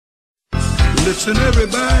Listen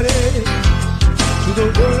everybody to the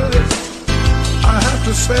words I have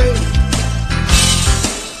to say.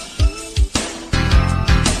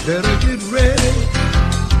 Better get ready,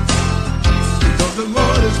 because the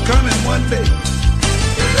Lord is coming one day.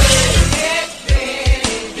 Get ready, get ready,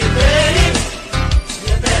 get ready.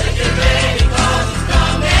 You better get ready, 'cause He's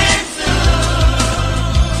coming soon.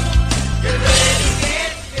 Get ready, get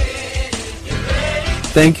ready, get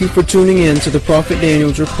ready. Thank you for tuning in to the Prophet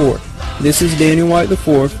Daniel's Report. This is Daniel White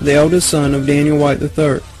IV, the eldest son of Daniel White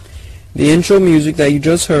III. The intro music that you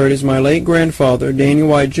just heard is my late grandfather, Daniel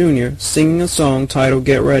White Jr., singing a song titled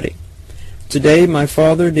Get Ready. Today, my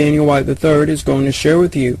father, Daniel White III, is going to share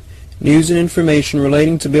with you news and information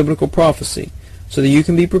relating to biblical prophecy so that you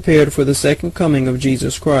can be prepared for the second coming of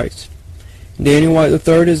Jesus Christ. Daniel White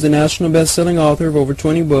III is the national best-selling author of over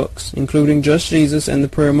 20 books, including Just Jesus and The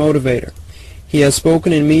Prayer Motivator. He has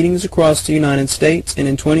spoken in meetings across the United States and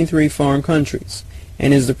in 23 foreign countries,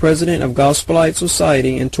 and is the president of Gospelite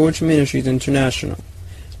Society and Torch Ministries International.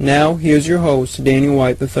 Now, here's your host, Daniel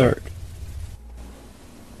White III.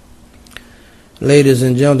 Ladies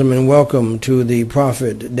and gentlemen, welcome to the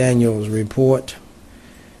Prophet Daniel's Report.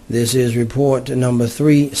 This is report number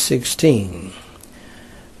 316.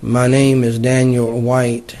 My name is Daniel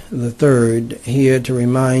White III, here to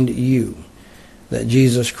remind you that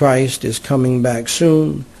Jesus Christ is coming back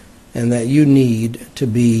soon and that you need to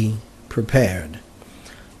be prepared.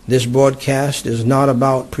 This broadcast is not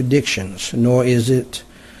about predictions, nor is it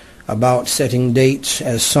about setting dates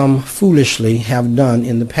as some foolishly have done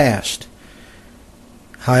in the past.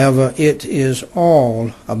 However, it is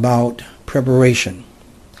all about preparation.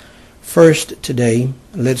 First today,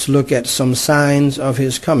 let's look at some signs of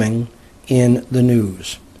his coming in the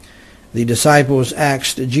news. The disciples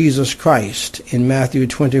asked Jesus Christ in Matthew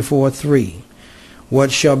 24:3,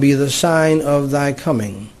 "What shall be the sign of thy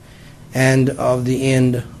coming and of the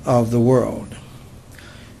end of the world?"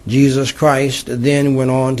 Jesus Christ then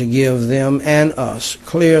went on to give them and us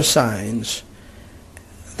clear signs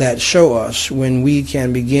that show us when we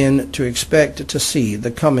can begin to expect to see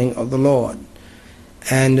the coming of the Lord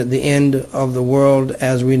and the end of the world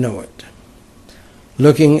as we know it.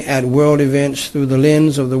 Looking at world events through the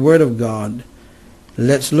lens of the Word of God,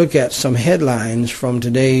 let's look at some headlines from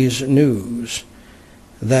today's news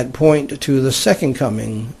that point to the second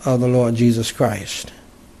coming of the Lord Jesus Christ.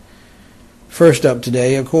 First up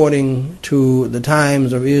today, according to the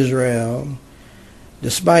Times of Israel,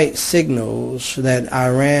 despite signals that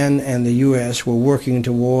Iran and the U.S. were working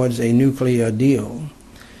towards a nuclear deal,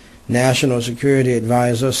 National Security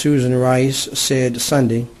Advisor Susan Rice said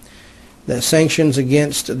Sunday that sanctions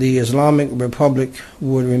against the Islamic Republic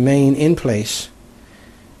would remain in place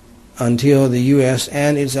until the U.S.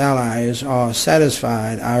 and its allies are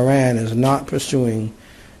satisfied Iran is not pursuing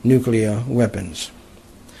nuclear weapons.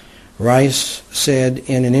 Rice said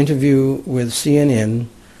in an interview with CNN,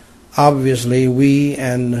 "Obviously, we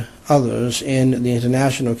and others in the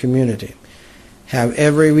international community have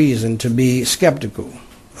every reason to be skeptical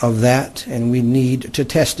of that, and we need to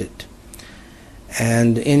test it.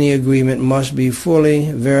 And any agreement must be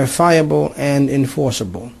fully verifiable and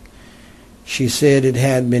enforceable." She said it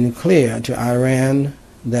had been clear to Iran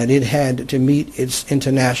that it had to meet its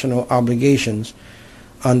international obligations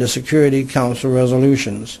under Security Council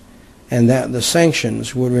resolutions, and that the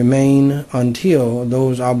sanctions would remain until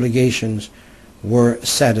those obligations were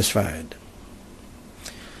satisfied.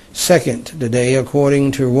 Second, today,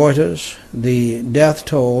 according to Reuters, the death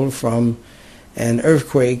toll from an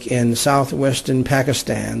earthquake in southwestern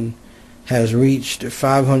Pakistan has reached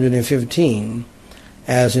 515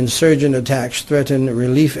 as insurgent attacks threaten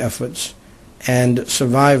relief efforts and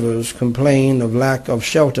survivors complain of lack of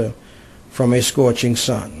shelter from a scorching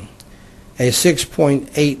sun. A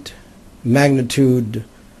 6.8 magnitude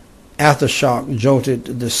aftershock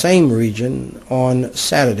jolted the same region on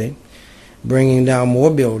Saturday, bringing down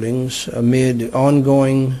more buildings amid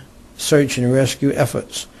ongoing search and rescue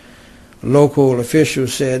efforts. Local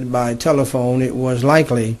officials said by telephone it was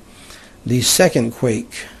likely the second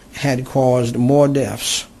quake had caused more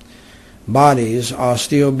deaths. Bodies are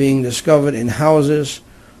still being discovered in houses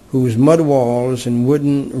whose mud walls and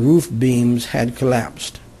wooden roof beams had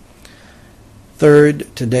collapsed. Third,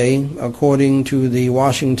 today, according to the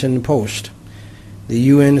Washington Post, the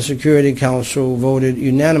UN Security Council voted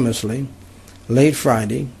unanimously late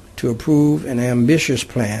Friday to approve an ambitious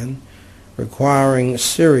plan requiring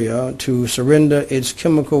Syria to surrender its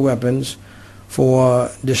chemical weapons for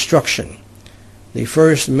destruction, the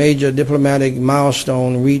first major diplomatic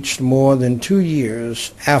milestone reached more than 2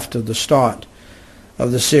 years after the start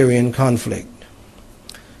of the Syrian conflict.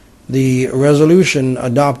 The resolution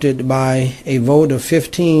adopted by a vote of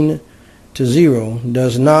 15-0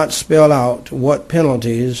 does not spell out what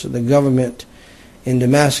penalties the government in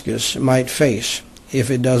Damascus might face if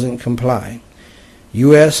it doesn't comply.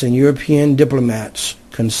 U.S. and European diplomats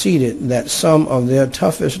conceded that some of their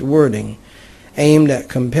toughest wording aimed at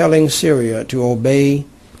compelling Syria to obey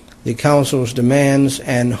the Council's demands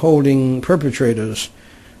and holding perpetrators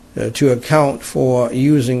to account for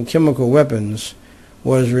using chemical weapons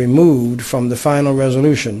was removed from the final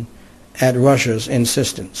resolution at Russia's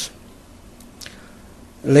insistence.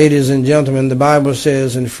 Ladies and gentlemen, the Bible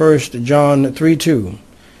says in 1 John 3:2,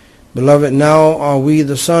 "Beloved, now are we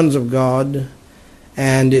the sons of God,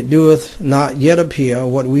 and it doeth not yet appear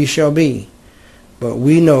what we shall be. But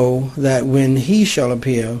we know that when he shall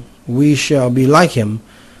appear, we shall be like him,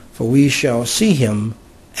 for we shall see him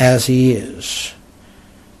as he is."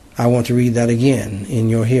 I want to read that again in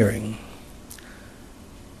your hearing.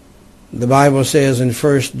 The Bible says in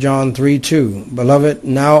 1 John 3:2, "Beloved,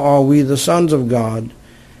 now are we the sons of God,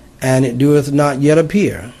 and it doeth not yet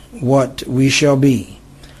appear what we shall be.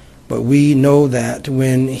 But we know that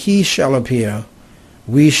when he shall appear,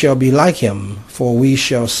 we shall be like him, for we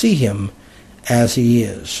shall see him as he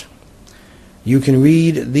is." You can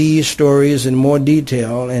read these stories in more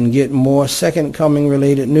detail and get more Second Coming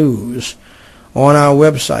related news on our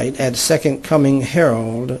website at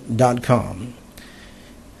secondcomingherald.com.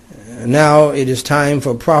 Now it is time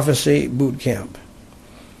for Prophecy Boot Camp.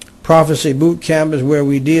 Prophecy Boot Camp is where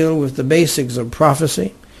we deal with the basics of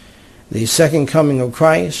prophecy, the second coming of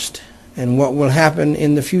Christ, and what will happen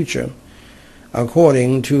in the future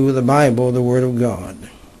according to the Bible, the Word of God.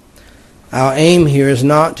 Our aim here is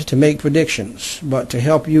not to make predictions, but to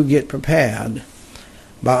help you get prepared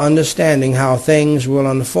by understanding how things will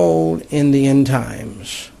unfold in the end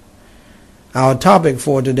times. Our topic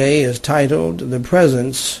for today is titled The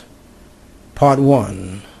Presence, Part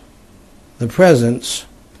 1. The Presence,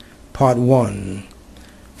 Part 1.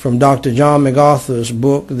 From Dr. John MacArthur's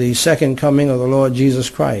book, The Second Coming of the Lord Jesus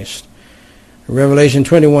Christ. Revelation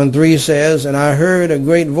 21:3 says, "And I heard a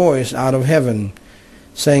great voice out of heaven,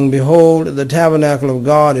 saying, Behold, the tabernacle of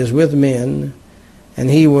God is with men, and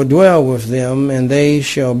he will dwell with them, and they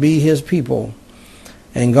shall be his people,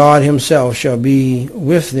 and God himself shall be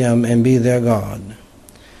with them and be their God."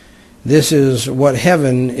 This is what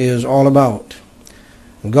heaven is all about.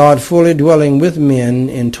 God fully dwelling with men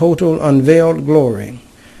in total unveiled glory.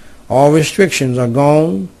 All restrictions are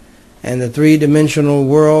gone, and the three-dimensional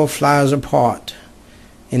world flies apart,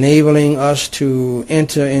 enabling us to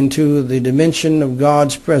enter into the dimension of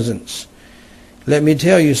God's presence. Let me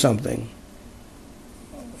tell you something.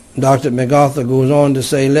 Dr. MacArthur goes on to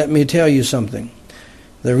say, let me tell you something.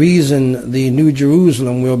 The reason the New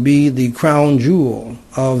Jerusalem will be the crown jewel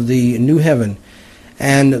of the new heaven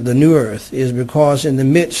and the new earth is because in the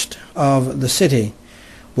midst of the city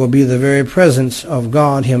will be the very presence of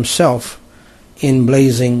God himself in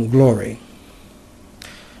blazing glory.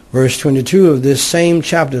 Verse 22 of this same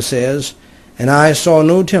chapter says, "And I saw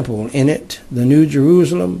no temple in it, the New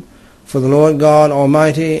Jerusalem, for the Lord God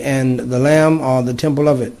Almighty and the Lamb are the temple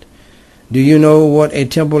of it." Do you know what a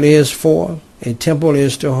temple is for? A temple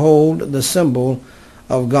is to hold the symbol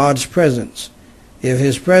of God's presence. If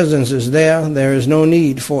his presence is there, there is no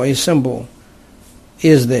need for a symbol,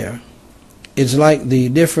 is there? It's like the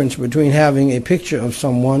difference between having a picture of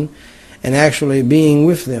someone and actually being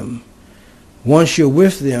with them. Once you're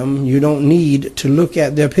with them, you don't need to look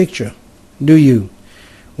at their picture, do you?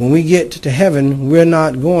 When we get to heaven, we're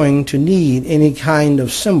not going to need any kind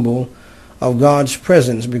of symbol of God's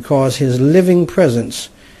presence because his living presence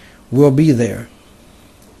will be there.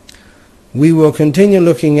 We will continue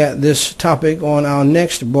looking at this topic on our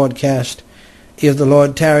next broadcast if the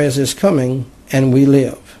Lord tarries his coming and we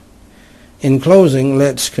live. In closing,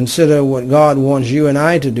 let's consider what God wants you and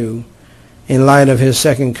I to do in light of his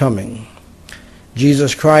second coming.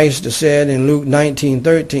 Jesus Christ said in Luke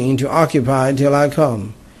 19:13 to occupy till I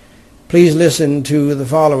come. Please listen to the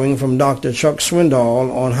following from Dr. Chuck Swindoll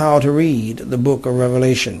on how to read the book of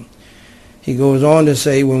Revelation. He goes on to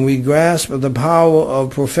say, when we grasp the power of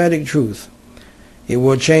prophetic truth, it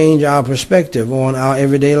will change our perspective on our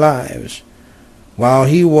everyday lives. While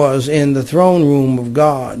he was in the throne room of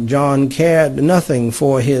God, John cared nothing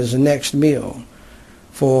for his next meal,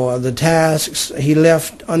 for the tasks he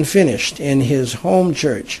left unfinished in his home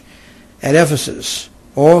church at Ephesus,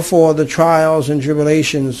 or for the trials and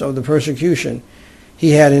tribulations of the persecution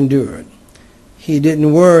he had endured. He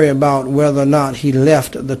didn't worry about whether or not he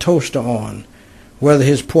left the toaster on, whether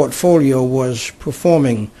his portfolio was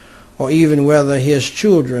performing, or even whether his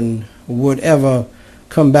children would ever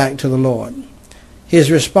come back to the Lord. His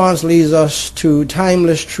response leads us to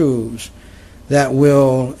timeless truths that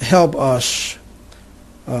will help us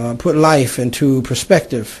put life into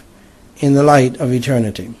perspective in the light of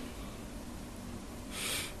eternity.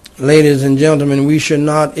 Ladies and gentlemen, we should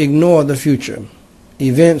not ignore the future.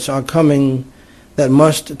 Events are coming that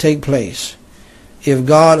must take place. If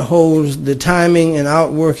God holds the timing and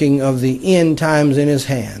outworking of the end times in his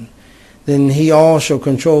hand, then he also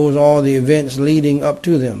controls all the events leading up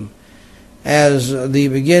to them. As the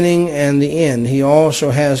beginning and the end, he also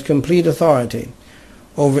has complete authority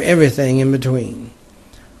over everything in between.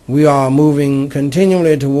 We are moving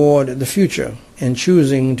continually toward the future, and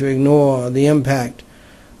choosing to ignore the impact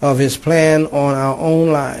of his plan on our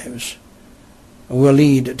own lives will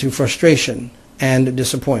lead to frustration and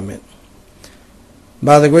disappointment.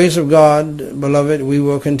 By the grace of God, beloved, we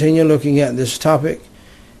will continue looking at this topic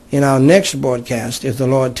in our next broadcast, if the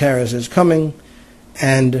Lord tarries his coming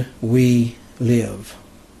and we live.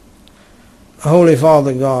 Holy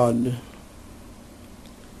Father God,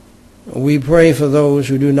 we pray for those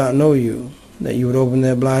who do not know you, that you would open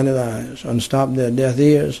their blinded eyes, unstop their deaf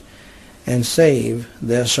ears, and save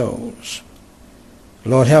their souls.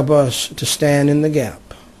 Lord, help us to stand in the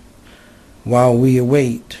gap while we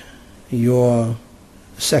await your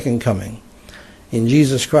second coming. In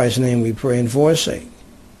Jesus Christ's name we pray, and for his sake,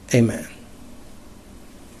 amen.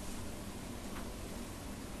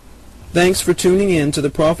 Thanks for tuning in to the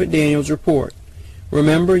Prophet Daniel's Report.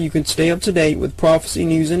 Remember, you can stay up to date with prophecy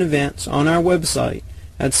news and events on our website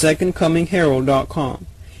at secondcomingherald.com.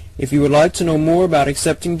 If you would like to know more about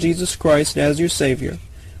accepting Jesus Christ as your Savior,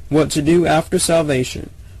 what to do after salvation,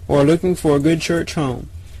 or are looking for a good church home,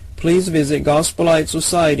 please visit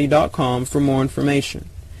gospelitesociety.com for more information.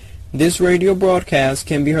 This radio broadcast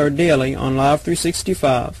can be heard daily on Live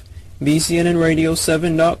 365,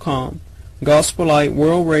 BCNNradio7.com,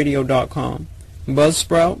 GospeliteWorldRadio.com,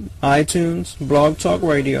 Buzzsprout, iTunes, Blog Talk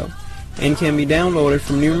Radio, and can be downloaded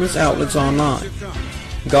from numerous outlets online.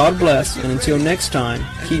 God bless, and until next time,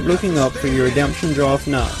 keep looking up, for your redemption draweth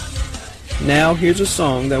nigh. Now here's a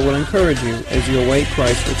song that will encourage you as you await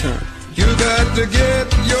Christ's return. You got to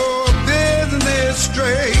get your business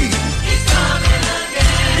straight.